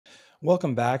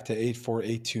Welcome back to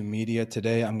 8482 Media.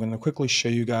 Today, I'm going to quickly show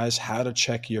you guys how to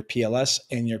check your PLS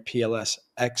and your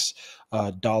PLSX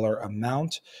dollar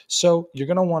amount. So you're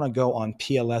going to want to go on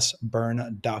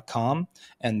plsburn.com,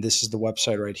 and this is the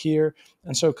website right here.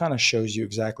 And so it kind of shows you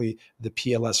exactly the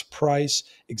PLS price,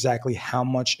 exactly how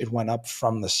much it went up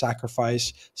from the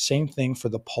sacrifice. Same thing for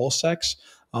the PulseX.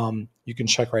 You can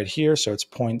check right here. So it's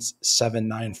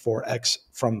 0.794x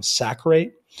from sac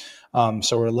rate.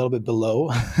 So we're a little bit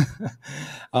below.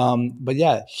 But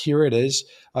yeah, here it is.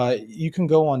 You can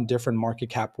go on different market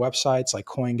cap websites like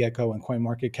CoinGecko and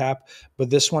CoinMarketCap, but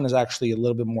this one is actually a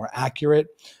little bit more accurate.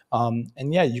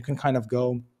 And yeah, you can kind of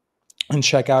go and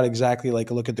check out exactly,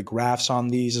 like, look at the graphs on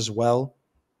these as well.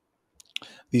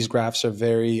 These graphs are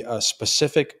very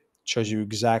specific, shows you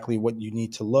exactly what you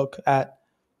need to look at.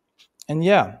 And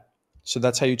yeah, so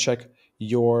that's how you check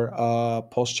your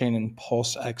PulseChain and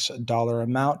PulseX dollar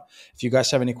amount. If you guys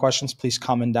have any questions, please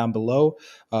comment down below.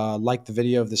 Like the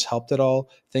video if this helped at all.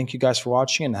 Thank you guys for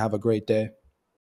watching and have a great day.